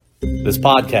This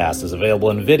podcast is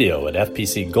available in video at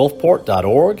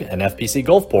fpcgulfport.org and FPC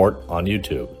Gulfport on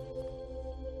YouTube.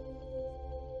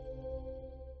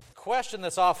 The question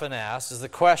that's often asked is the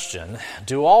question,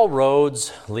 do all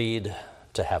roads lead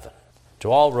to heaven? Do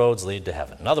all roads lead to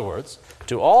heaven? In other words,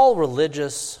 do all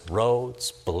religious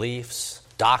roads, beliefs,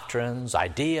 doctrines,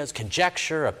 ideas,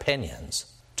 conjecture, opinions,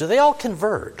 do they all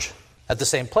converge at the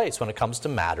same place when it comes to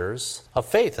matters of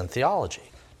faith and theology?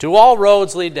 Do all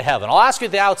roads lead to heaven? I'll ask you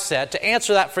at the outset to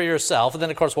answer that for yourself, and then,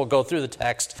 of course, we'll go through the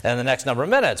text in the next number of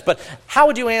minutes. But how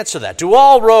would you answer that? Do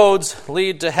all roads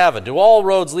lead to heaven? Do all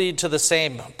roads lead to the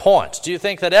same point? Do you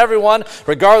think that everyone,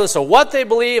 regardless of what they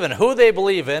believe and who they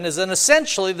believe in, is in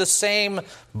essentially the same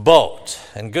boat,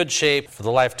 in good shape for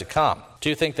the life to come? Do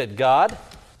you think that God,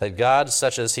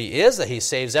 such as He is, that He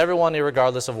saves everyone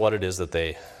regardless of what it is that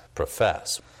they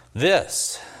profess?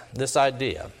 This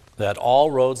idea that all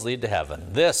roads lead to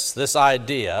heaven, this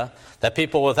idea that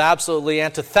people with absolutely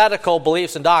antithetical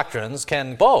beliefs and doctrines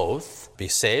can both be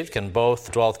saved, can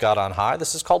both dwell with God on high,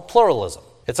 this is called pluralism.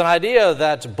 It's an idea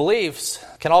that beliefs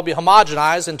can all be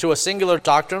homogenized into a singular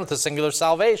doctrine with a singular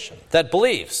salvation. That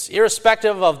beliefs,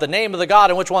 irrespective of the name of the God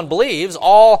in which one believes,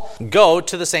 all go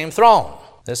to the same throne.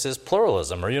 This is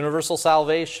pluralism or universal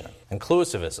salvation,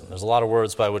 inclusivism. There's a lot of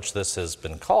words by which this has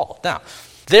been called. Now,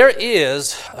 there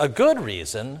is a good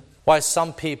reason why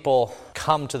some people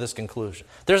come to this conclusion.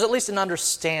 There's at least an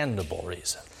understandable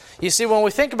reason. You see, when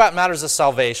we think about matters of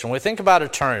salvation, when we think about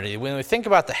eternity, when we think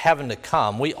about the heaven to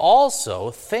come, we also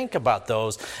think about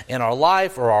those in our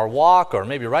life or our walk or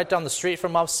maybe right down the street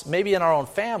from us, maybe in our own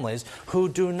families, who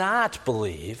do not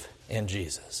believe in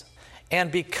Jesus.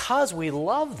 And because we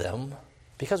love them,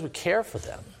 because we care for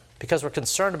them, because we're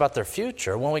concerned about their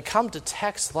future, when we come to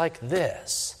texts like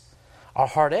this, our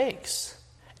heart aches.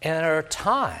 And there are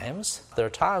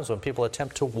times when people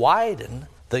attempt to widen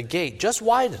the gate just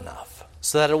wide enough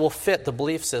so that it will fit the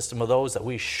belief system of those that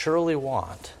we surely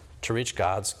want to reach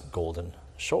God's golden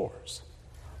shores.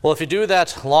 Well, if you do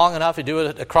that long enough, you do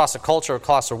it across a culture,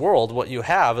 across a world, what you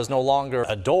have is no longer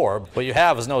a door. What you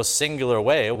have is no singular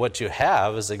way. What you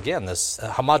have is, again, this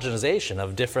homogenization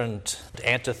of different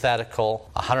antithetical,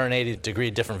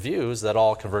 180-degree different views that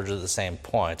all converge at the same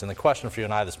point. And the question for you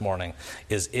and I this morning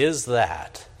is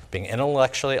that being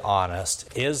intellectually honest,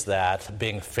 is that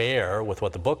being fair with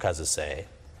what the book has to say?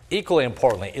 Equally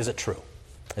importantly, is it true?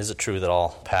 Is it true that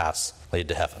all paths lead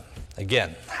to heaven?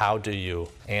 Again, how do you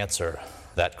answer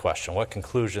that question? What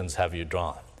conclusions have you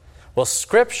drawn? Well,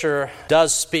 Scripture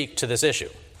does speak to this issue.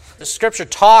 Scripture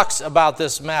talks about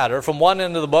this matter from one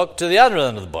end of the book to the other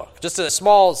end of the book. Just a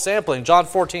small sampling, John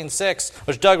 14:6,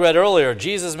 which Doug read earlier,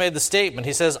 Jesus made the statement.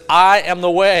 He says, I am the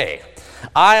way.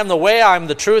 I am the way, I am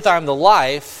the truth, I am the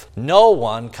life. No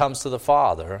one comes to the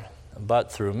Father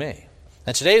but through me.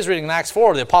 And today's reading in Acts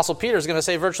 4, the Apostle Peter is going to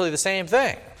say virtually the same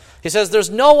thing. He says, there's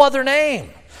no other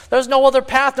name. There's no other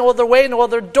path, no other way, no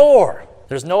other door.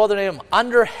 There's no other name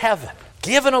under heaven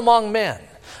given among men.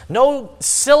 No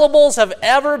syllables have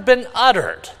ever been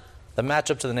uttered that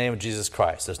match up to the name of Jesus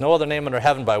Christ. There's no other name under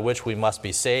heaven by which we must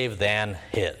be saved than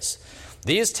His.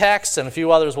 These texts and a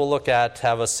few others we'll look at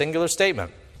have a singular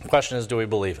statement. The question is, do we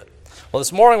believe it? Well,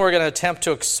 this morning we're going to attempt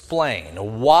to explain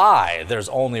why there's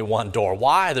only one door,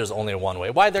 why there's only one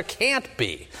way, why there can't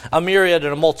be a myriad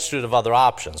and a multitude of other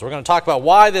options. We're going to talk about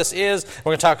why this is.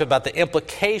 We're going to talk about the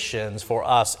implications for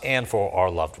us and for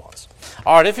our loved ones.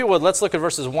 All right, if you would, let's look at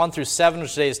verses 1 through 7 of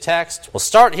today's text. We'll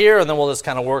start here, and then we'll just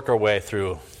kind of work our way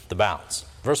through the bounds.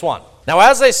 Verse 1. Now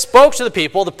as they spoke to the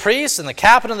people, the priests and the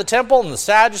captain of the temple and the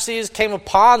Sadducees came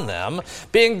upon them,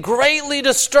 being greatly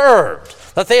disturbed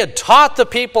that they had taught the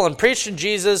people and preached in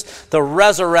Jesus the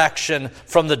resurrection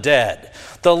from the dead.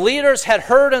 The leaders had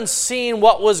heard and seen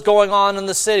what was going on in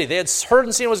the city. They had heard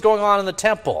and seen what was going on in the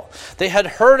temple. They had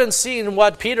heard and seen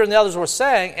what Peter and the others were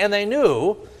saying, and they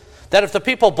knew that if the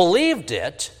people believed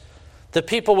it, the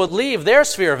people would leave their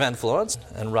sphere of influence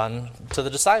and run to the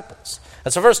disciples.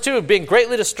 And so verse 2, being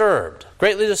greatly disturbed,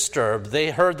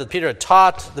 they heard that Peter had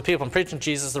taught the people and preached in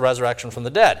Jesus the resurrection from the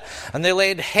dead. And they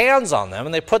laid hands on them,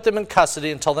 and they put them in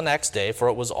custody until the next day, for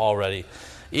it was already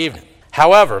evening.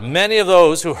 However, many of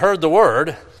those who heard the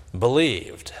word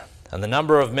believed, and the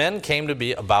number of men came to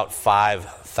be about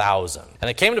 5,000. And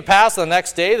it came to pass the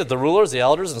next day that the rulers, the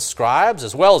elders, and scribes,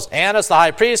 as well as Annas the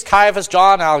high priest, Caiaphas,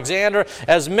 John, Alexander,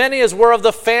 as many as were of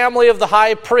the family of the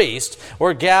high priest,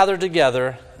 were gathered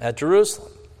together at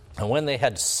Jerusalem. And when they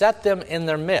had set them in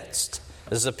their midst,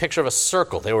 this is a picture of a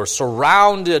circle. They were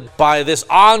surrounded by this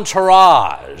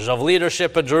entourage of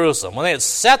leadership in Jerusalem. When they had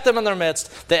set them in their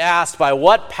midst, they asked, by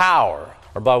what power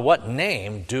or by what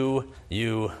name do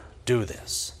you do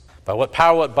this? By what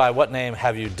power, by what name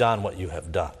have you done what you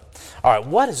have done? All right,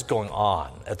 what is going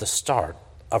on at the start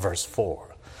of verse 4?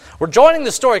 We're joining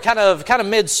the story kind of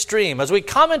midstream. As we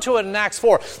come into it in Acts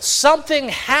 4, something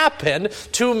happened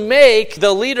to make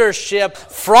the leadership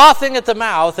frothing at the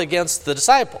mouth against the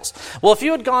disciples. Well, if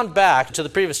you had gone back to the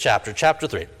previous chapter, chapter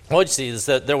 3, what you see is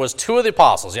that there was two of the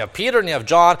apostles. You have Peter and you have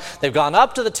John. They've gone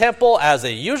up to the temple as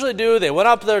they usually do. They went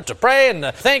up there to pray and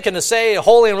to think and to say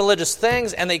holy and religious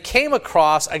things, and they came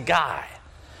across a guy.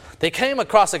 They came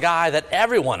across a guy that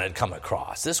everyone had come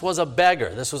across. This was a beggar.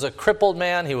 This was a crippled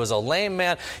man. He was a lame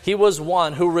man. He was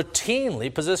one who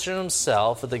routinely positioned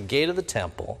himself at the gate of the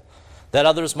temple that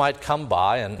others might come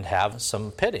by and have some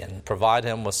pity and provide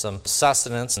him with some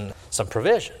sustenance and some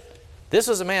provision. This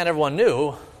was a man everyone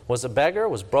knew was a beggar,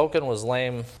 was broken, was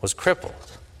lame, was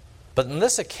crippled. But on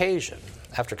this occasion,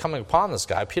 after coming upon this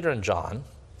guy, Peter and John,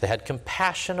 they had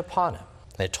compassion upon him.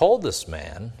 They told this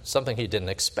man something he didn't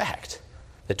expect.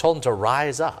 They told him to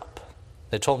rise up.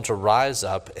 They told him to rise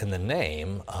up in the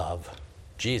name of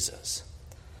Jesus.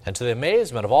 And to the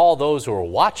amazement of all those who were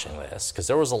watching this, because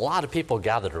there was a lot of people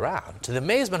gathered around, to the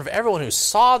amazement of everyone who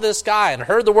saw this guy and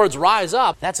heard the words rise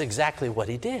up, that's exactly what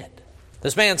he did.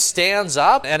 This man stands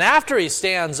up, and after he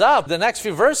stands up, the next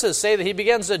few verses say that he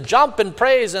begins to jump and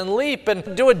praise and leap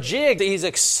and do a jig. He's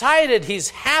excited. He's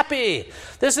happy.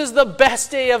 This is the best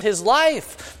day of his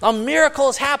life. A miracle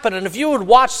has happened, and if you would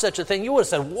watch such a thing, you would have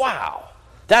said, wow,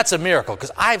 that's a miracle, because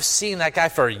I've seen that guy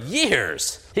for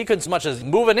years. He couldn't so much as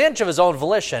move an inch of his own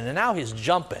volition, and now he's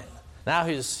jumping. Now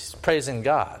he's praising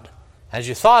God. As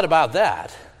you thought about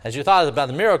that, as you thought about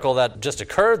the miracle that just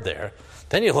occurred there,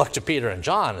 then you look to Peter and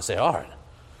John and say, all right,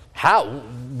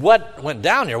 what went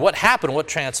down here? What happened? What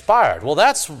transpired? Well,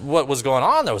 that's what was going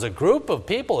on. There was a group of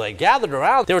people that gathered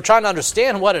around. They were trying to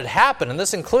understand what had happened, and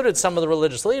this included some of the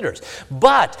religious leaders.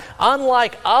 But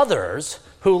unlike others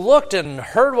who looked and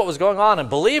heard what was going on and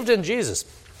believed in Jesus,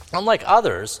 unlike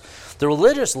others, the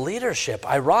religious leadership,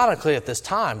 ironically at this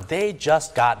time, they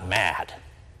just got mad.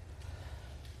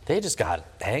 They just got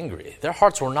angry. Their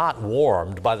hearts were not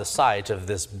warmed by the sight of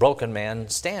this broken man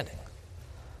standing.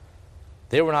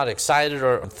 They were not excited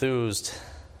or enthused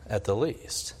at the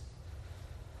least.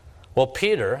 Well,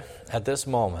 Peter, at this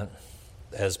moment,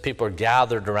 as people are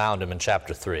gathered around him in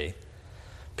chapter 3,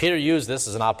 Peter used this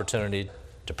as an opportunity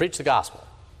to preach the gospel.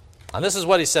 And this is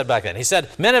what he said back then. He said,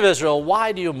 "Men of Israel,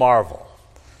 why do you marvel?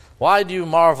 Why do you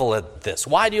marvel at this?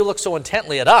 Why do you look so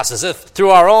intently at us, as if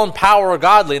through our own power or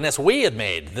godliness we had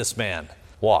made this man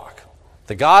walk?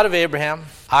 The God of Abraham,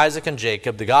 Isaac, and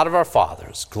Jacob, the God of our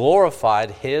fathers,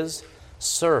 glorified his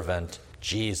servant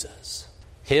Jesus."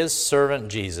 His servant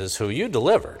Jesus, who you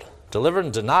delivered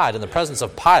and denied in the presence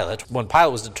of Pilate when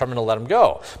Pilate was determined to let him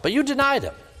go. But you denied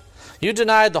him. You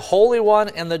denied the Holy One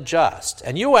and the just,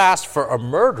 and you asked for a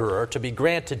murderer to be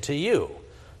granted to you.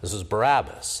 This was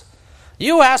Barabbas.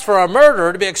 You asked for a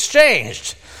murderer to be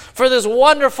exchanged for this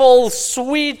wonderful,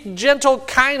 sweet, gentle,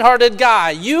 kind-hearted guy.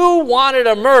 You wanted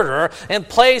a murderer in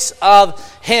place of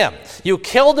him. You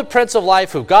killed the Prince of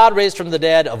Life, who God raised from the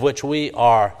dead, of which we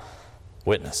are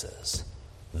witnesses.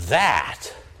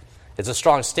 That is a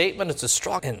strong statement. It's a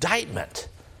strong indictment.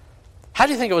 How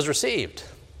do you think it was received?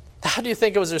 How do you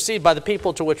think it was received by the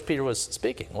people to which Peter was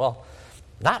speaking? Well,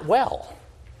 not well.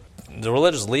 The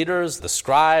religious leaders, the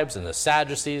scribes and the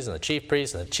Sadducees and the chief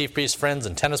priests friends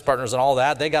and tennis partners and all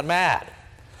that, they got mad.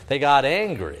 They got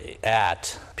angry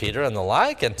at Peter and the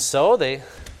like, and so they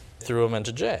threw him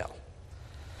into jail.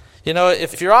 You know,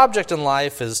 if your object in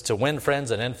life is to win friends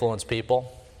and influence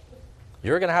people,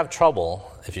 you're going to have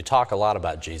trouble if you talk a lot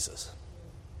about Jesus.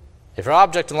 If your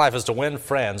object in life is to win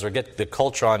friends or get the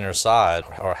culture on your side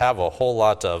or have a whole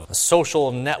lot of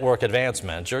social network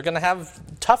advancement, you're going to have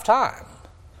a tough time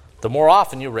the more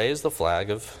often you raise the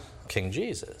flag of King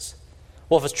Jesus.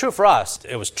 Well, if it's true for us,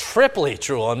 it was triply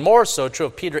true, and more so true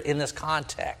of Peter in this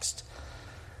context.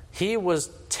 He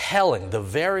was telling the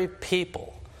very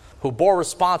people who bore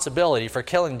responsibility for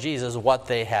killing Jesus what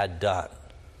they had done.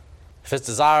 If his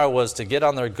desire was to get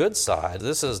on their good side,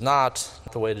 this is not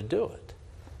the way to do it.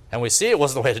 And we see it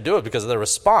wasn't the way to do it because of their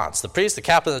response. The priest, the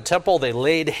captain of the temple, they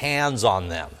laid hands on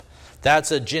them.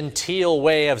 That's a genteel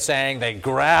way of saying they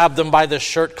grabbed them by the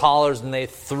shirt collars and they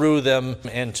threw them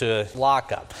into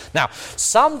lockup. Now,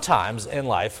 sometimes in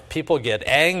life, people get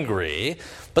angry,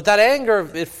 but that anger,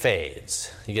 it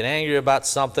fades. You get angry about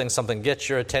something gets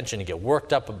your attention, you get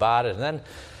worked up about it, and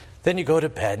then you go to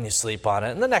bed and you sleep on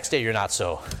it, and the next day you're not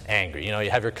so angry. You know,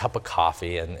 you have your cup of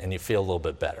coffee and you feel a little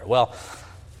bit better. Well,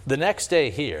 the next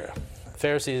day here,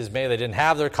 Pharisees, maybe they didn't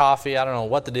have their coffee, I don't know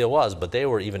what the deal was, but they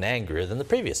were even angrier than the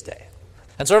previous day.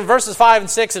 And so in verses 5 and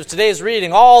 6 of today's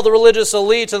reading, all the religious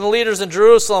elite and the leaders in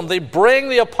Jerusalem, they bring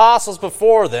the apostles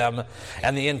before them,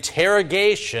 and the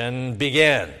interrogation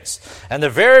begins. And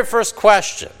the very first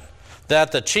question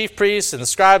that the chief priests and the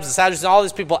scribes and Sadducees and all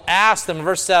these people ask them in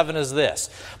verse 7 is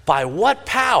this: by what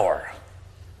power,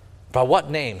 by what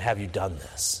name have you done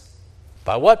this?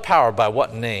 By what power, by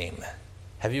what name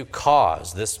have you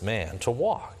caused this man to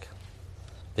walk?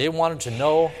 They wanted to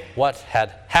know what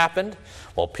had happened.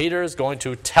 Well, Peter is going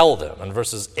to tell them in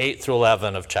verses 8 through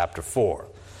 11 of chapter 4.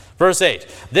 Verse 8,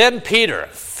 then Peter,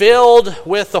 filled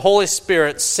with the Holy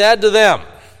Spirit, said to them,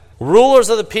 rulers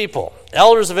of the people,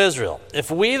 elders of Israel,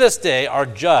 if we this day are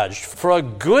judged for a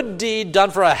good deed done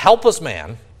for a helpless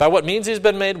man, by what means he's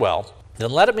been made well,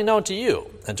 then let it be known to you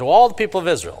and to all the people of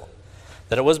Israel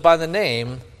that it was by the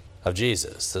name of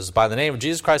Jesus. This is by the name of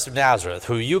Jesus Christ of Nazareth,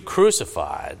 who you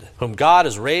crucified, whom God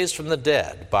has raised from the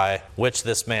dead, by which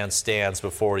this man stands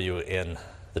before you in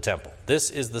the temple.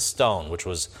 This is the stone which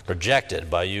was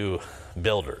rejected by you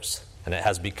builders, and it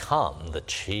has become the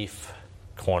chief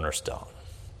cornerstone.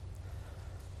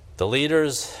 The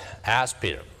leaders asked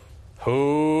Peter,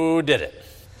 who did it?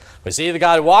 We see the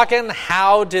guy walking.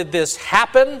 How did this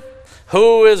happen?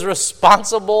 Who is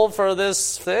responsible for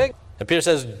this thing? And Peter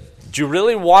says, do you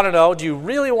really want to know? Do you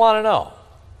really want to know?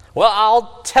 Well,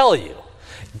 I'll tell you.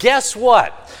 Guess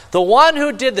what? The one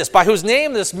who did this, by whose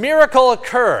name this miracle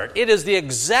occurred, it is the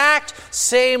exact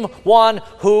same one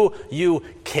who you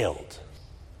killed.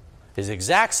 It is the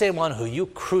exact same one who you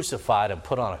crucified and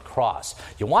put on a cross.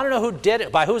 You want to know who did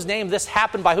it, by whose name this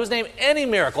happened, by whose name any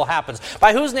miracle happens,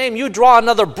 by whose name you draw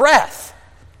another breath?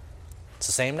 It's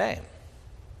the same name.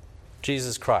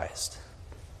 Jesus Christ.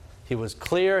 He was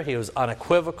clear, he was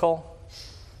unequivocal,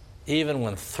 even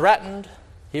when threatened,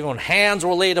 even when hands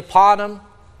were laid upon him,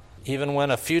 even when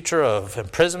a future of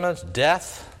imprisonment,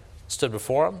 death stood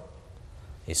before him.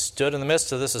 He stood in the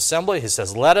midst of this assembly. He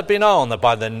says, let it be known that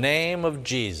by the name of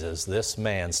Jesus, this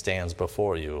man stands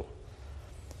before you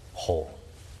whole.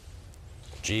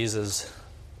 Jesus,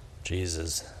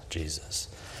 Jesus, Jesus.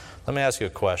 Let me ask you a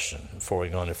question before we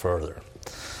go any further.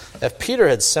 If Peter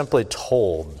had simply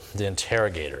told the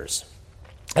interrogators,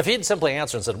 if he had simply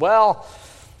answered and said, well,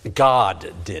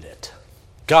 God did it.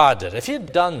 God did it. If he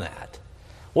had done that,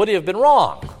 would he have been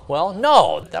wrong? Well,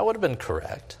 no, that would have been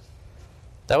correct.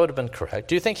 That would have been correct.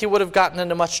 Do you think he would have gotten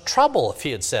into much trouble if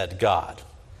he had said God?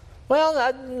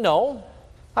 Well, no.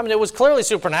 I mean, it was clearly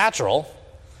supernatural.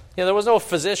 You know, there was no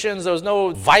physicians, there was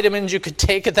no vitamins you could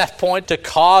take at that point to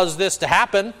cause this to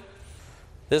happen.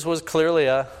 This was clearly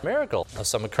a miracle of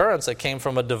some occurrence that came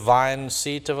from a divine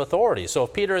seat of authority. So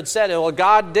if Peter had said, well,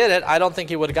 God did it, I don't think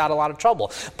he would have got a lot of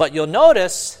trouble. But you'll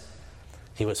notice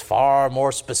he was far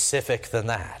more specific than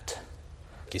that.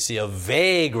 You see, a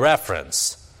vague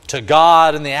reference to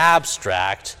God in the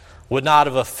abstract would not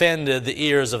have offended the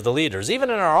ears of the leaders, even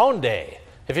in our own day.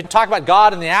 If you talk about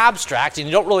God in the abstract and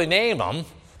you don't really name him,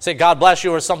 say God bless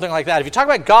you or something like that. If you talk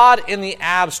about God in the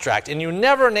abstract and you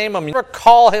never name him, you never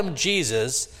call him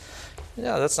Jesus,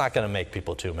 that's not going to make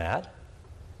people too mad.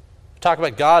 Talk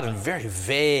about God in very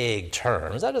vague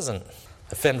terms. That doesn't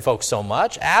offend folks so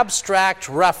much. Abstract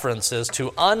references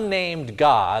to unnamed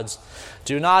gods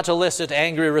do not elicit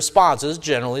angry responses,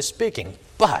 generally speaking.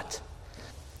 But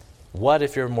what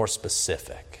if you're more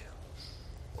specific?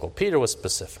 Well, Peter was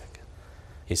specific.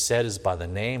 He said it's by the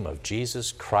name of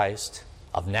Jesus Christ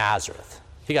of Nazareth.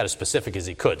 He got as specific as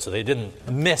he could, so they didn't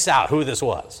miss out who this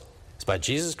was. It's by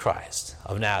Jesus Christ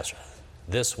of Nazareth,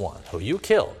 this one who you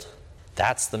killed.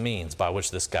 That's the means by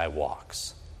which this guy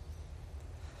walks.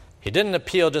 He didn't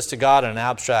appeal just to God in an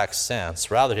abstract sense.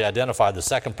 Rather, he identified the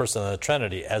second person of the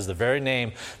Trinity as the very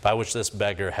name by which this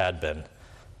beggar had been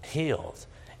healed.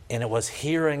 And it was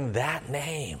hearing that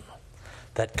name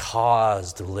that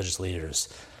caused the religious leaders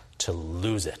to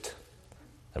lose it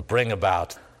and bring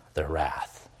about their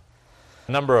wrath.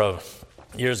 A number of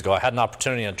years ago, I had an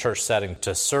opportunity in a church setting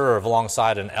to serve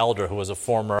alongside an elder who was a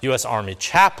former U.S. Army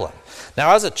chaplain.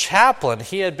 Now, as a chaplain,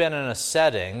 he had been in a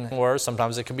setting where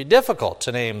sometimes it can be difficult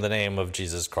to name the name of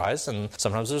Jesus Christ, and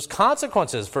sometimes there's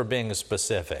consequences for being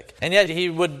specific. And yet he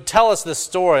would tell us this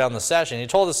story on the session. He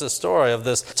told us this story of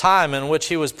this time in which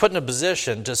he was put in a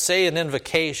position to say an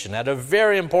invocation at a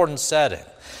very important setting.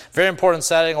 Very important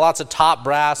setting, lots of top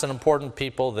brass and important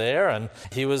people there, and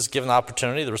he was given the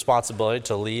opportunity, the responsibility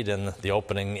to lead in the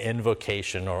opening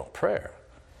invocation or prayer.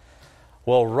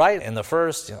 Well, right in the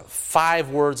first 5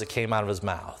 words that came out of his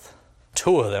mouth,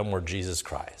 2 of them were Jesus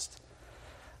Christ.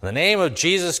 In the name of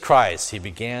Jesus Christ, he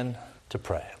began to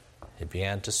pray. He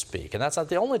began to speak. And that's not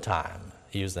the only time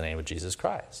he used the name of Jesus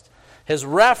Christ. His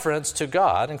reference to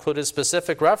God included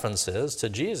specific references to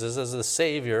Jesus as the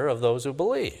Savior of those who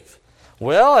believe.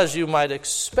 Well, as you might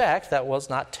expect, that was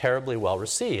not terribly well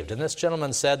received. And this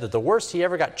gentleman said that the worst he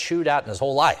ever got chewed out in his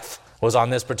whole life was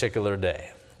on this particular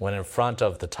day, when in front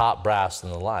of the top brass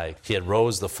and the like, he had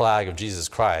rose the flag of Jesus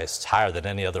Christ higher than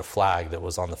any other flag that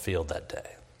was on the field that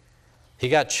day. He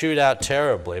got chewed out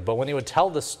terribly, but when he would tell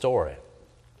the story,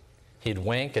 he'd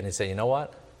wink and he'd say, you know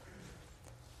what?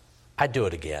 I'd do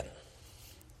it again.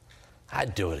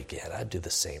 I'd do it again. I'd do the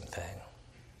same thing.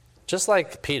 Just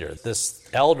like Peter, this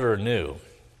elder knew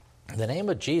the name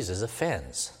of Jesus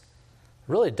offends.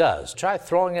 It really does. Try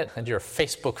throwing it into your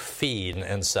Facebook feed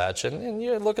and such, and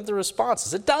you look at the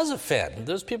responses. It does offend.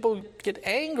 Those people get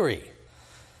angry.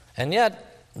 And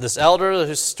yet, this elder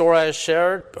whose story I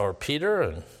shared, or Peter,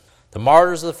 and the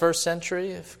martyrs of the first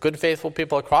century, good faithful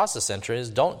people across the centuries,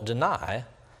 don't deny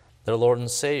their Lord and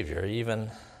Savior,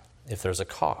 even if there's a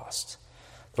cost.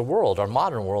 The world, our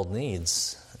modern world,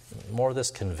 needs more of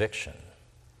this conviction.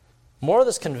 More of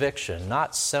this conviction,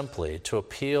 not simply to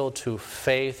appeal to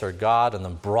faith or God in the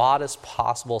broadest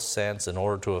possible sense in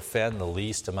order to offend the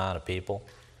least amount of people,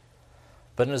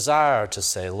 but a desire to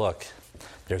say, look,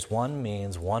 there's one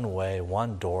means, one way,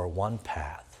 one door, one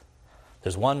path.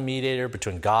 There's one mediator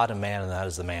between God and man, and that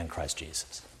is the man Christ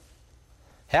Jesus.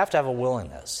 You have to have a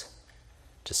willingness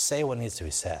to say what needs to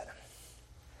be said.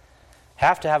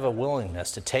 Have to have a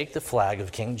willingness to take the flag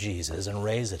of King Jesus and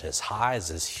raise it as high as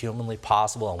is humanly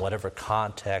possible in whatever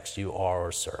context you are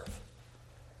or serve.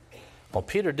 Well,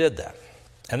 Peter did that.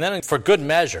 And then for good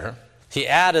measure, he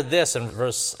added this in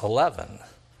verse 11.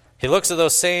 He looks at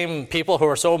those same people who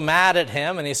are so mad at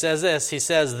him, and he says this. He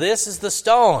says, this is the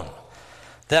stone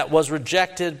that was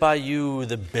rejected by you,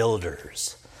 the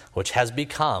builders, which has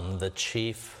become the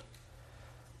chief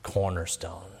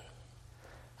cornerstone.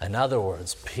 In other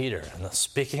words, Peter,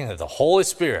 speaking of the Holy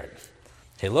Spirit,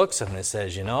 he looks at him and he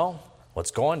says, you know, what's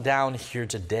going down here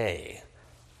today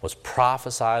was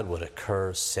prophesied would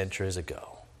occur centuries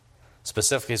ago.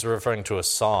 Specifically, he's referring to a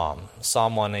psalm.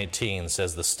 Psalm 118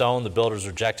 says, the stone the builders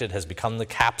rejected has become the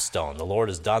capstone. The Lord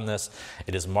has done this.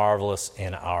 It is marvelous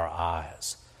in our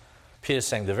eyes. Peter's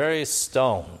saying the very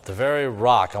stone, the very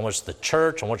rock on which the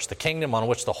church, on which the kingdom, on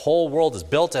which the whole world is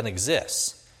built and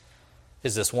exists,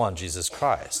 is this one, Jesus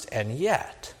Christ. And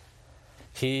yet,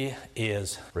 he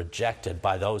is rejected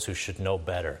by those who should know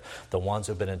better, the ones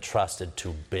who have been entrusted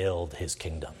to build his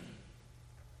kingdom.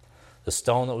 The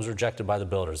stone that was rejected by the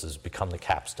builders has become the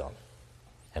capstone,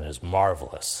 and is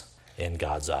marvelous in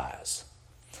God's eyes.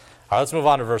 All right, let's move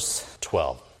on to verse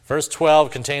 12. Verse 12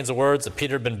 contains the words that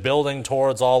Peter had been building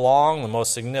towards all along, the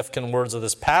most significant words of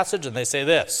this passage, and they say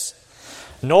this,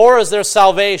 nor is there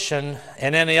salvation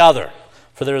in any other.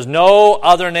 For there is no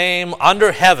other name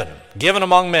under heaven given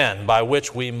among men by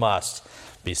which we must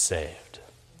be saved.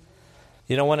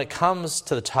 You know, when it comes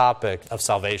to the topic of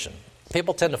salvation,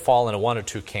 people tend to fall into one or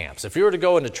two camps. If you were to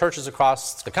go into churches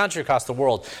across the country, across the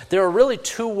world, there are really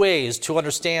two ways to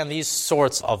understand these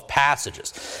sorts of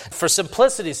passages. For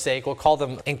simplicity's sake, we'll call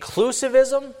them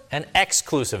inclusivism and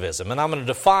exclusivism. And I'm going to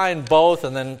define both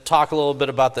and then talk a little bit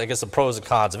about, the pros and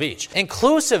cons of each.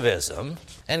 Inclusivism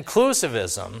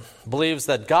believes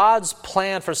that God's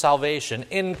plan for salvation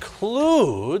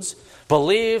includes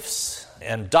beliefs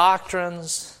and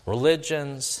doctrines,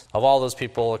 religions of all those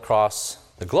people across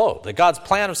the globe. That God's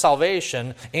plan of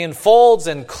salvation includes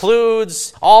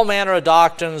all manner of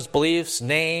doctrines, beliefs,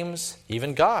 names,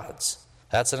 even gods.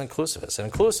 That's an inclusivist. An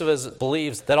inclusivist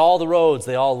believes that all the roads,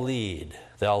 they all lead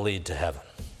to heaven.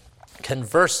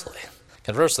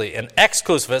 Conversely, an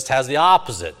exclusivist has the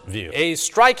opposite view, a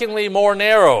strikingly more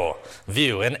narrow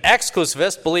view. An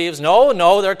exclusivist believes,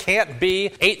 no, there can't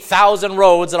be 8,000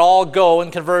 roads that all go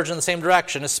and converge in the same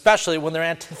direction, especially when they're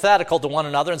antithetical to one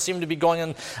another and seem to be going in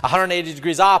 180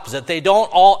 degrees opposite. They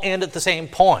don't all end at the same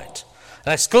point.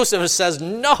 An exclusivist says,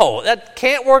 no, that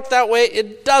can't work that way.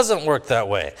 It doesn't work that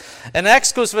way. An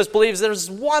exclusivist believes there's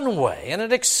one way, and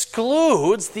it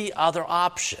excludes the other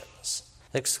options.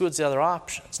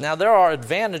 Now, there are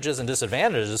advantages and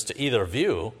disadvantages to either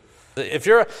view. If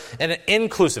you're an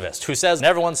inclusivist who says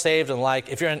everyone's saved and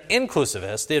if you're an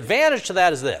inclusivist, the advantage to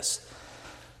that is this,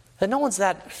 that no one's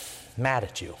that mad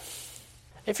at you.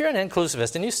 If you're an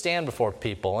inclusivist and you stand before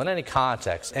people in any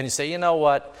context and you say, you know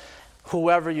what,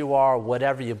 whoever you are,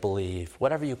 whatever you believe,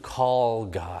 whatever you call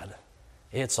God,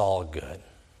 it's all good.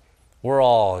 We're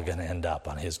all going to end up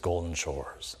on his golden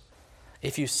shores.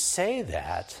 If you say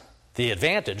that, the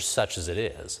advantage, such as it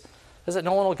is that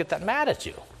no one will get that mad at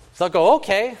you. They'll go,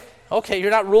 okay, you're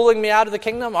not ruling me out of the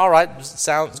kingdom? All right,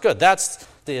 sounds good. That's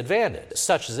the advantage,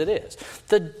 such as it is.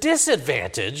 The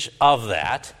disadvantage of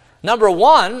that Number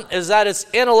one is that it's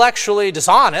intellectually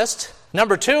dishonest.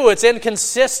 Number two, it's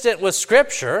inconsistent with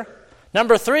Scripture.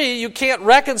 Number three, you can't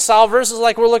reconcile verses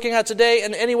like we're looking at today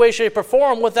in any way, shape, or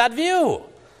form with that view.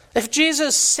 If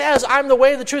Jesus says, I'm the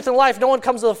way, the truth, and life, no one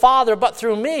comes to the Father but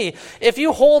through me, if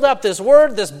you hold up this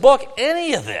word, this book,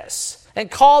 any of this,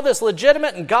 and call this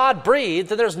legitimate and God-breathed,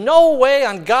 then there's no way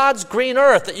on God's green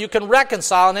earth that you can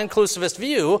reconcile an inclusivist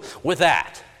view with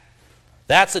that.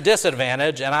 That's a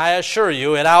disadvantage, and I assure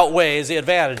you it outweighs the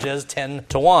advantages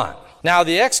 10-1. Now,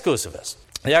 the exclusivist,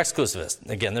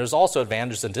 again, there's also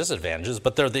advantages and disadvantages,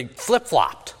 but they're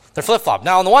flip-flopped. They're flip-flopped.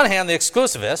 Now, on the one hand, the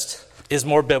exclusivist is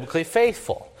more biblically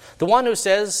faithful. The one who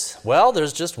says, well,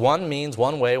 there's just one means,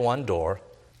 one way, one door.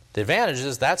 The advantage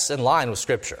is that's in line with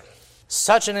Scripture.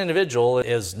 Such an individual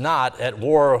is not at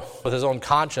war with his own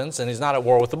conscience, and he's not at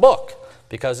war with the book,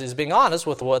 because he's being honest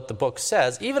with what the book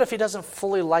says, even if he doesn't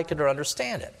fully like it or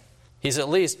understand it. He's at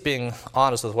least being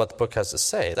honest with what the book has to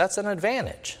say. That's an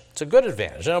advantage. It's a good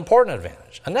advantage, an important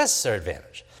advantage, a necessary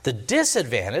advantage. The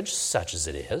disadvantage, such as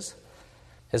it is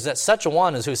that such a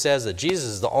one as who says that Jesus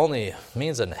is the only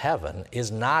means into heaven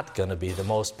is not going to be the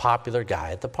most popular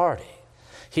guy at the party.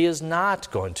 He is not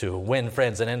going to win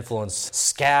friends and influence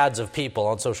scads of people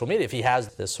on social media if he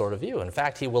has this sort of view. In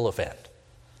fact, he will offend.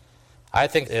 I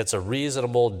think it's a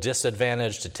reasonable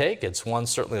disadvantage to take. It's one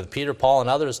certainly that Peter, Paul, and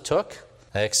others took.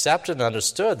 They accepted and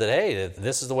understood that, hey,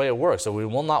 this is the way it works. So we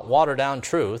will not water down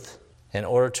truth in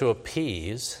order to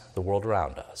appease the world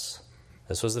around us.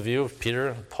 This was the view of Peter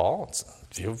and Paul. It's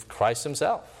the view of Christ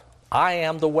himself. I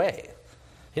am the way.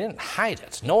 He didn't hide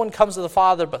it. No one comes to the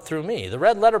Father but through me. The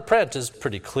red letter print is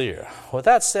pretty clear. With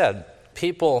that said,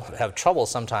 people have trouble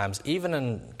sometimes, even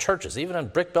in churches, even in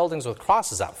brick buildings with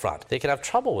crosses out front. They can have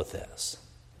trouble with this.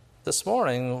 This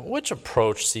morning, which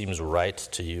approach seems right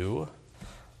to you?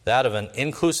 That of an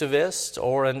inclusivist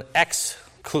or an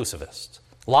exclusivist?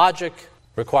 Logic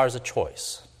requires a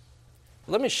choice.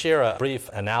 Let me share a brief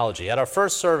analogy. At our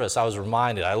first service, I was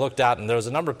reminded, I looked out and there was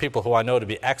a number of people who I know to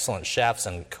be excellent chefs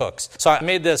and cooks. So I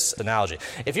made this analogy.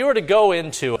 If you were to go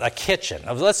into a kitchen,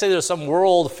 let's say there's some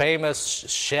world famous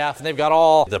chef and they've got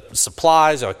all the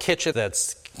supplies or a kitchen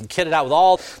that's kitted out with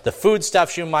all the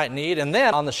foodstuffs you might need, and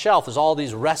then on the shelf there's all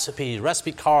these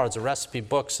recipe cards or recipe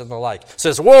books and the like. So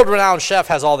this world-renowned chef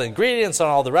has all the ingredients and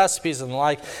all the recipes and the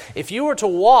like. If you were to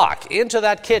walk into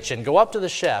that kitchen, go up to the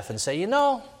chef and say, you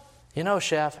know,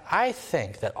 chef, I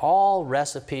think that all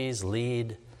recipes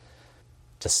lead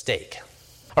to steak.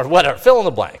 Or whatever, fill in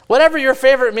the blank. Whatever your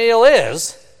favorite meal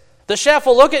is, the chef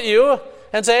will look at you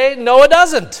and say, no, it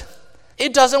doesn't.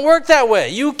 It doesn't work that way.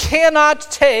 You cannot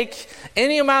take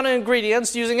any amount of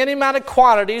ingredients using any amount of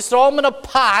quantities, throw them in a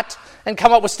pot, and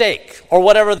come up with steak, or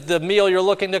whatever the meal you're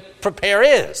looking to prepare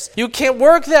is. You can't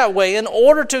work that way. In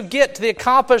order to get to the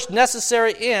accomplished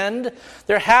necessary end,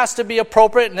 there has to be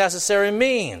appropriate necessary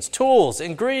means, tools,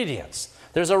 ingredients.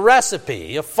 There's a recipe.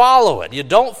 You follow it. You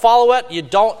don't follow it, you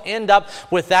don't end up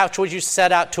with that which you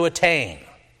set out to attain.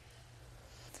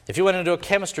 If you went into a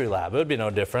chemistry lab, it would be no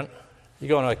different. You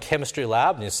go into a chemistry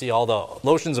lab and you see all the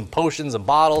lotions and potions and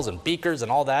bottles and beakers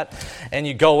and all that. And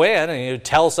you go in and you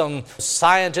tell some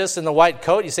scientist in the white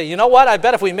coat, you say, you know what, I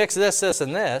bet if we mix this, this,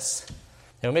 and this,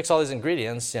 mix all these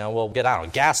ingredients, we'll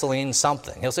get, gasoline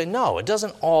something. He'll say, no, it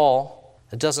doesn't all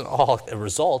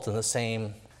result in the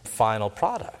same final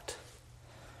product.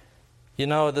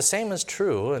 The same is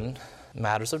true in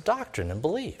matters of doctrine and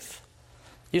belief.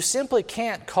 You simply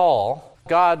can't call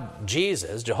God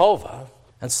Jesus, Jehovah,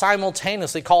 and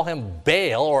simultaneously call him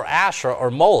Baal or Asherah or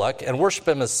Moloch and worship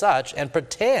him as such and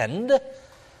pretend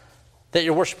that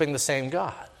you're worshiping the same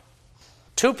God.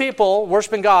 Two people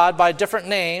worshiping God by different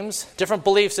names, different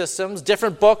belief systems,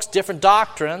 different books, different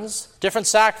doctrines, different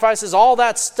sacrifices, all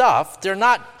that stuff, they're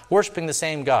not worshiping the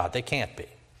same God. They can't be.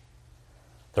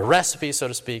 The recipe, so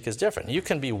to speak, is different. You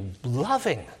can be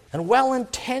loving and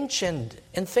well-intentioned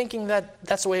in thinking that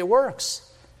that's the way it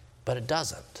works, but it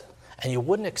doesn't. And you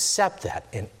wouldn't accept that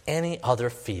in any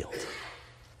other field.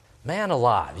 Man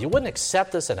alive, you wouldn't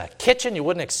accept this in a kitchen, you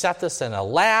wouldn't accept this in a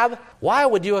lab. Why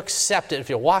would you accept it if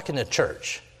you walk into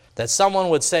church? That someone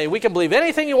would say, we can believe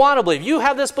anything you want to believe. You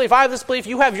have this belief, I have this belief,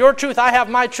 you have your truth, I have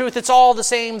my truth, it's all the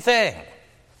same thing.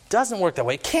 It doesn't work that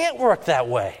way, it can't work that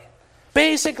way.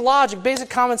 Basic logic, basic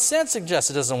common sense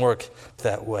suggests it doesn't work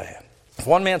that way. If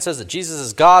one man says that Jesus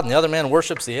is God and the other man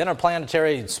worships the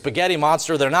interplanetary spaghetti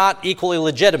monster, they're not equally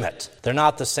legitimate. They're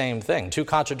not the same thing. Two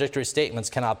contradictory statements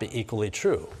cannot be equally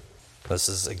true. This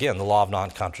is, again, the law of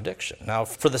non-contradiction. Now,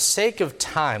 for the sake of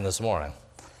time this morning,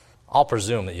 I'll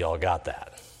presume that you all got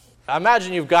that.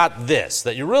 Imagine you've got this,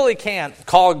 that you really can't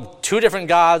call two different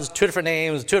gods, two different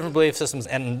names, two different belief systems,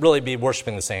 and really be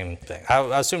worshiping the same thing.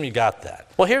 I assume you got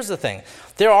that. Well, here's the thing.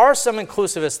 There are some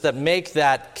inclusivists that make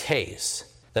that case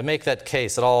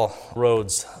that all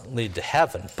roads lead to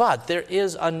heaven. But there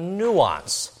is a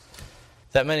nuance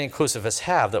that many inclusivists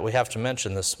have that we have to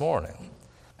mention this morning.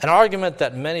 An argument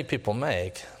that many people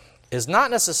make is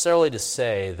not necessarily to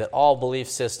say that all belief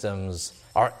systems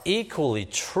are equally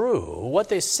true. What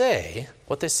they say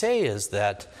is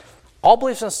that all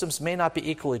belief systems may not be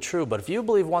equally true, but if you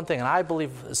believe one thing and I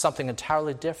believe something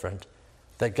entirely different,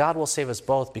 that God will save us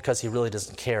both because he really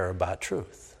doesn't care about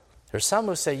truth. There's some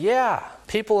who say, yeah,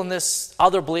 people in this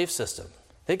other belief system,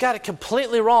 they got it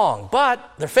completely wrong,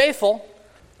 but they're faithful.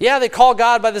 Yeah, they call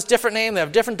God by this different name, they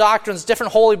have different doctrines,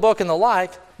 different holy book and the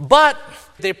like, but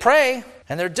they pray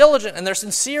and they're diligent and they're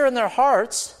sincere in their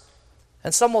hearts.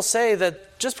 And some will say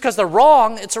that just because they're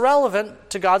wrong, it's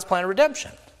irrelevant to God's plan of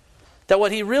redemption. That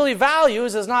what he really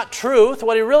values is not truth,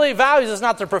 what he really values is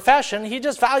not their profession, he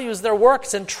just values their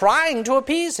works in trying to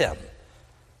appease him.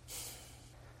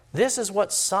 This is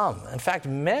what some, in fact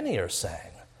many, are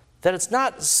saying. That it's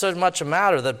not so much a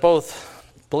matter that both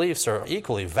beliefs are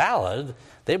equally valid.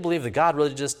 They believe that God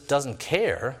really just doesn't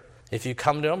care if you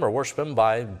come to him or worship him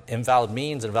by invalid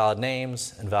means, invalid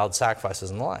names, invalid sacrifices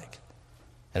and the like.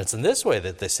 And it's in this way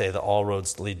that they say that all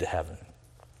roads lead to heaven.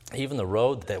 Even the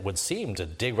road that would seem to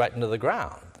dig right into the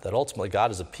ground, that ultimately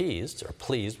God is appeased or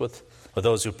pleased with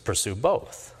those who pursue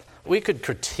both. We could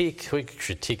critique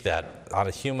that on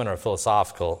a human or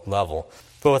philosophical level.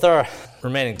 But with our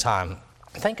remaining time,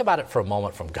 think about it for a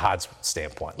moment from God's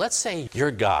standpoint. Let's say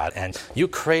you're God and you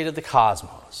created the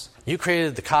cosmos. You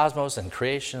created the cosmos and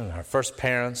creation and our first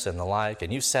parents and the like,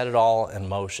 and you set it all in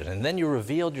motion. And then you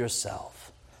revealed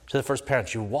yourself to the first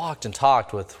parents. You walked and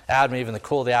talked with Adam and Eve in the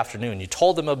cool of the afternoon. You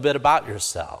told them a bit about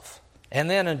yourself. And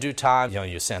then in due time,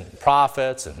 you sent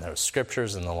prophets and there were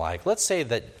scriptures and the like. Let's say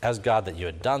that as God that you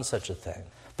had done such a thing.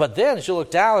 But then as you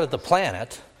look down at the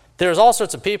planet, there's all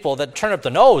sorts of people that turn up the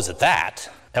nose at that,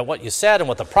 at what you said and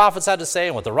what the prophets had to say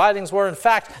and what the writings were. In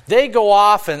fact, they go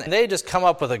off and they just come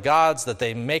up with the gods that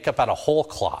they make up out of whole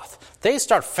cloth. They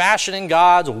start fashioning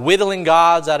gods, whittling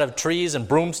gods out of trees and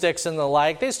broomsticks and the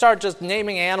like. They start just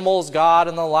naming animals God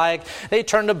and the like. They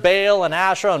turn to Baal and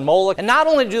Asherah and Moloch. And not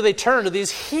only do they turn to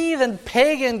these heathen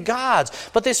pagan gods,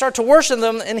 but they start to worship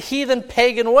them in heathen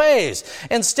pagan ways.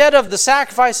 Instead of the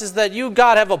sacrifices that you,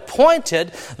 God, have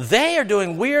appointed, they are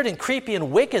doing weird and creepy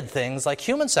and wicked things like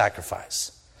human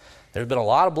sacrifice. There's been a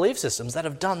lot of belief systems that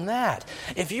have done that.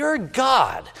 If you're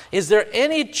God, is there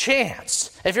any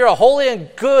chance, if you're a holy and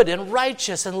good and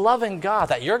righteous and loving God,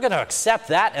 that you're going to accept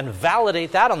that and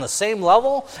validate that on the same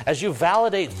level as you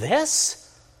validate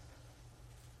this?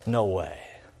 No way.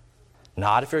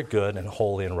 Not if you're good and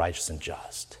holy and righteous and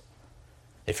just.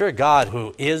 If you're a God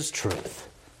who is truth,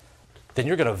 then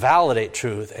you're going to validate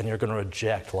truth and you're going to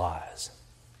reject lies.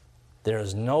 There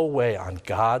is no way on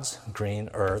God's green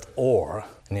earth or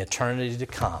in the eternity to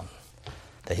come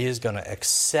that he is going to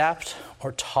accept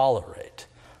or tolerate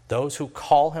those who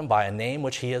call him by a name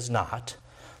which he is not,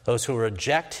 those who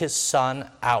reject his Son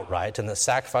outright in the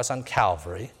sacrifice on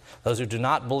Calvary, those who do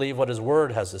not believe what his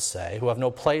word has to say, who have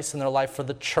no place in their life for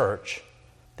the church.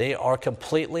 They are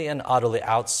completely and utterly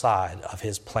outside of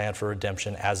his plan for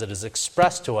redemption as it is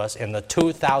expressed to us in the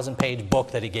 2,000-page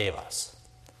book that he gave us.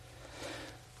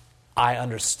 I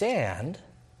understand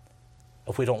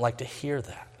if we don't like to hear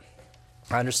that.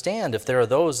 I understand if there are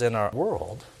those in our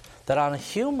world that on a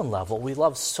human level we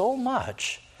love so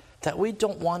much that we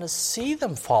don't want to see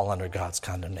them fall under God's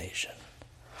condemnation.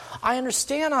 I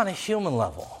understand on a human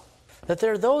level that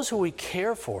there are those who we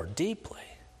care for deeply,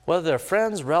 whether they're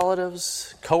friends,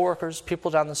 relatives, coworkers,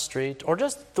 people down the street, or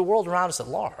just the world around us at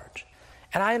large.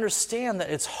 And I understand that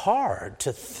it's hard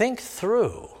to think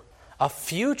through a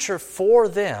future for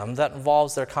them that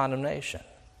involves their condemnation.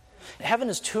 Heaven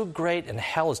is too great and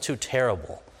hell is too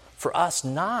terrible for us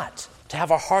not to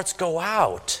have our hearts go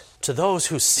out to those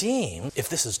who seem, if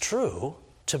this is true,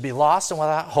 to be lost and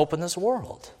without hope in this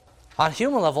world. On a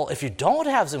human level, if you don't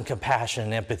have some compassion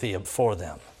and empathy for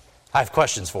them, I have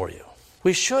questions for you.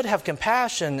 We should have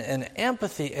compassion and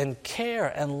empathy and care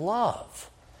and love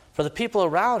for the people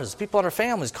around us, people in our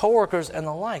families, coworkers, and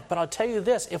the like. But I'll tell you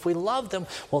this, if we love them,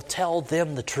 we'll tell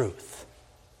them the truth.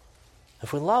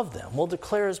 If we love them, we'll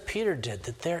declare as Peter did,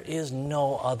 that there is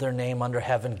no other name under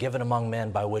heaven given among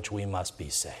men by which we must be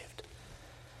saved.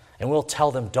 And we'll tell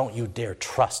them, don't you dare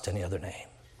trust any other name.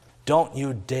 Don't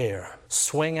you dare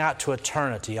swing out to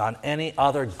eternity on any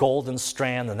other golden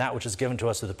strand than that which is given to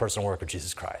us through the person and work of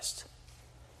Jesus Christ,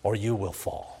 or you will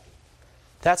fall.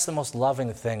 That's the most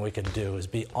loving thing we can do, is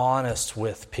be honest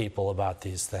with people about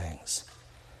these things.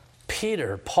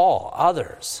 Peter, Paul,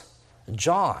 others,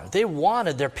 John, they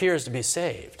wanted their peers to be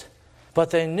saved. But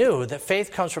they knew that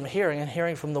faith comes from hearing, and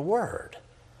hearing from the Word.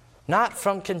 Not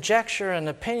from conjecture and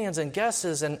opinions and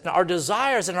guesses and our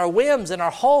desires and our whims and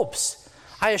our hopes.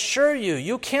 I assure you,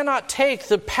 you cannot take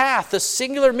the path, the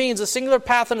singular means, the singular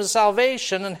path into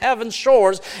salvation and heaven's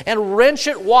shores and wrench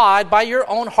it wide by your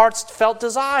own heart's felt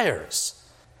desires.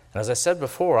 And as I said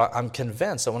before, I'm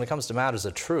convinced that when it comes to matters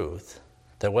of truth,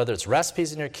 that whether it's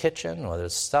recipes in your kitchen, whether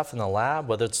it's stuff in the lab,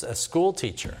 whether it's a school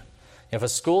teacher, if a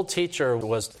school teacher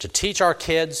was to teach our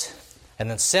kids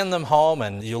and then send them home,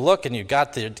 and you look and you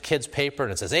got the kid's paper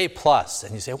and it says A+,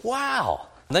 and you say, wow.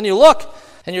 And then you look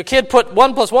and your kid put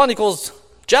 1 + 1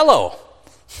 = Jell-O.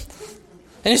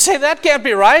 And you say, that can't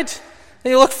be right.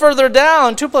 And you look further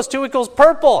down, 2 + 2 =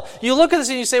 purple. You look at this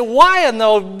and you say, why in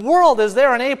the world is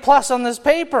there an A+ on this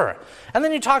paper? And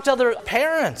then you talk to other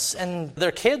parents and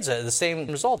their kids, the same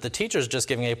result. The teacher's just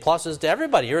giving A+ to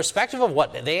everybody, irrespective of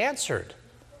what they answered.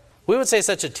 We would say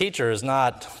such a teacher is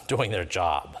not doing their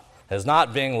job, is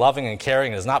not being loving and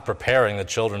caring, is not preparing the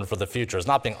children for the future, is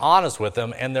not being honest with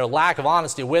them, and their lack of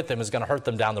honesty with them is going to hurt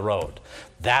them down the road.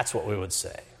 That's what we would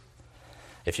say.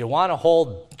 If you want to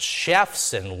hold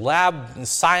chefs and lab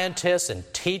scientists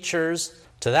and teachers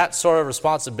to that sort of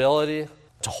responsibility,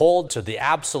 to hold to the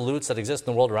absolutes that exist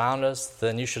in the world around us,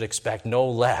 then you should expect no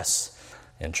less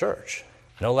in church,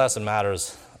 no less in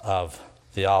matters of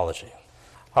theology.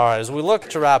 All right, as we look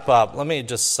to wrap up, let me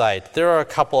just cite, there are a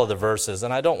couple of the verses,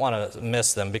 and I don't want to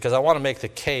miss them because I want to make the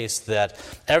case that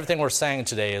everything we're saying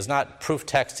today is not proof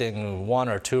texting 1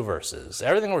 or 2 verses.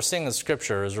 Everything we're seeing in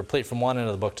Scripture is replete from one end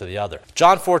of the book to the other.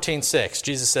 John 14:6,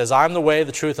 Jesus says, I'm the way,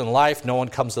 the truth, and life. No one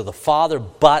comes to the Father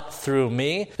but through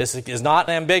me. This is not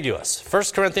ambiguous.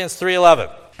 1 Corinthians 3:11.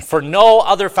 For no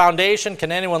other foundation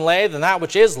can anyone lay than that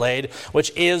which is laid,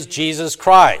 which is Jesus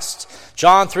Christ.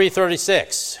 John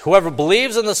 3:36, whoever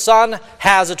believes in the Son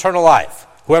has eternal life.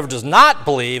 Whoever does not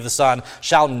believe the Son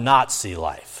shall not see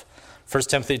life. 1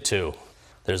 Timothy 2,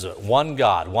 there's one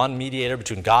God, one mediator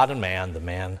between God and man, the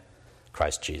man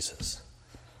Christ Jesus.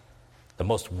 The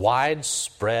most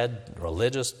widespread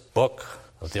religious book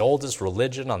of the oldest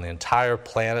religion on the entire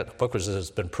planet, a book which has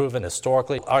been proven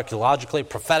historically, archaeologically,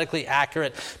 prophetically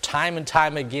accurate time and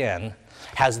time again,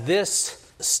 has this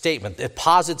statement. It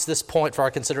posits this point for our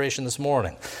consideration this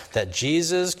morning, that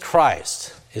Jesus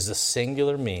Christ is the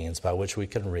singular means by which we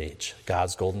can reach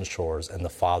God's golden shores and the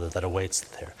Father that awaits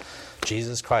there.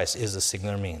 Jesus Christ is the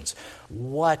singular means.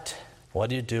 What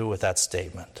do you do with that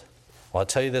statement? Well, I'll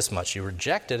tell you this much. You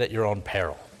reject it at your own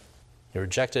peril. You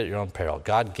reject it at your own peril.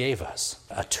 God gave us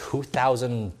a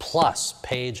 2,000-plus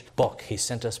page book. He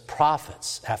sent us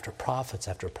prophets after prophets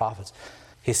after prophets.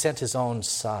 He sent his own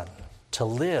Son to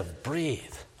live,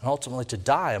 breathe, and ultimately to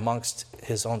die amongst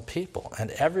his own people.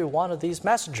 And every one of these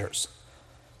messengers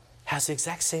has the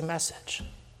exact same message.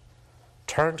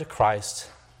 Turn to Christ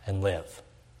and live.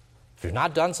 If you've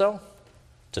not done so,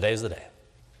 today's the day.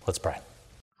 Let's pray.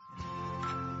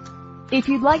 If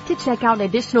you'd like to check out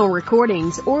additional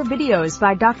recordings or videos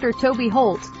by Dr. Toby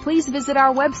Holt, please visit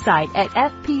our website at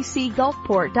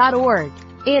fpcgulfport.org.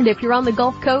 And if you're on the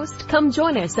Gulf Coast, come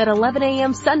join us at 11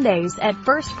 a.m. Sundays at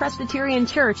First Presbyterian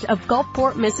Church of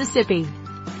Gulfport, Mississippi.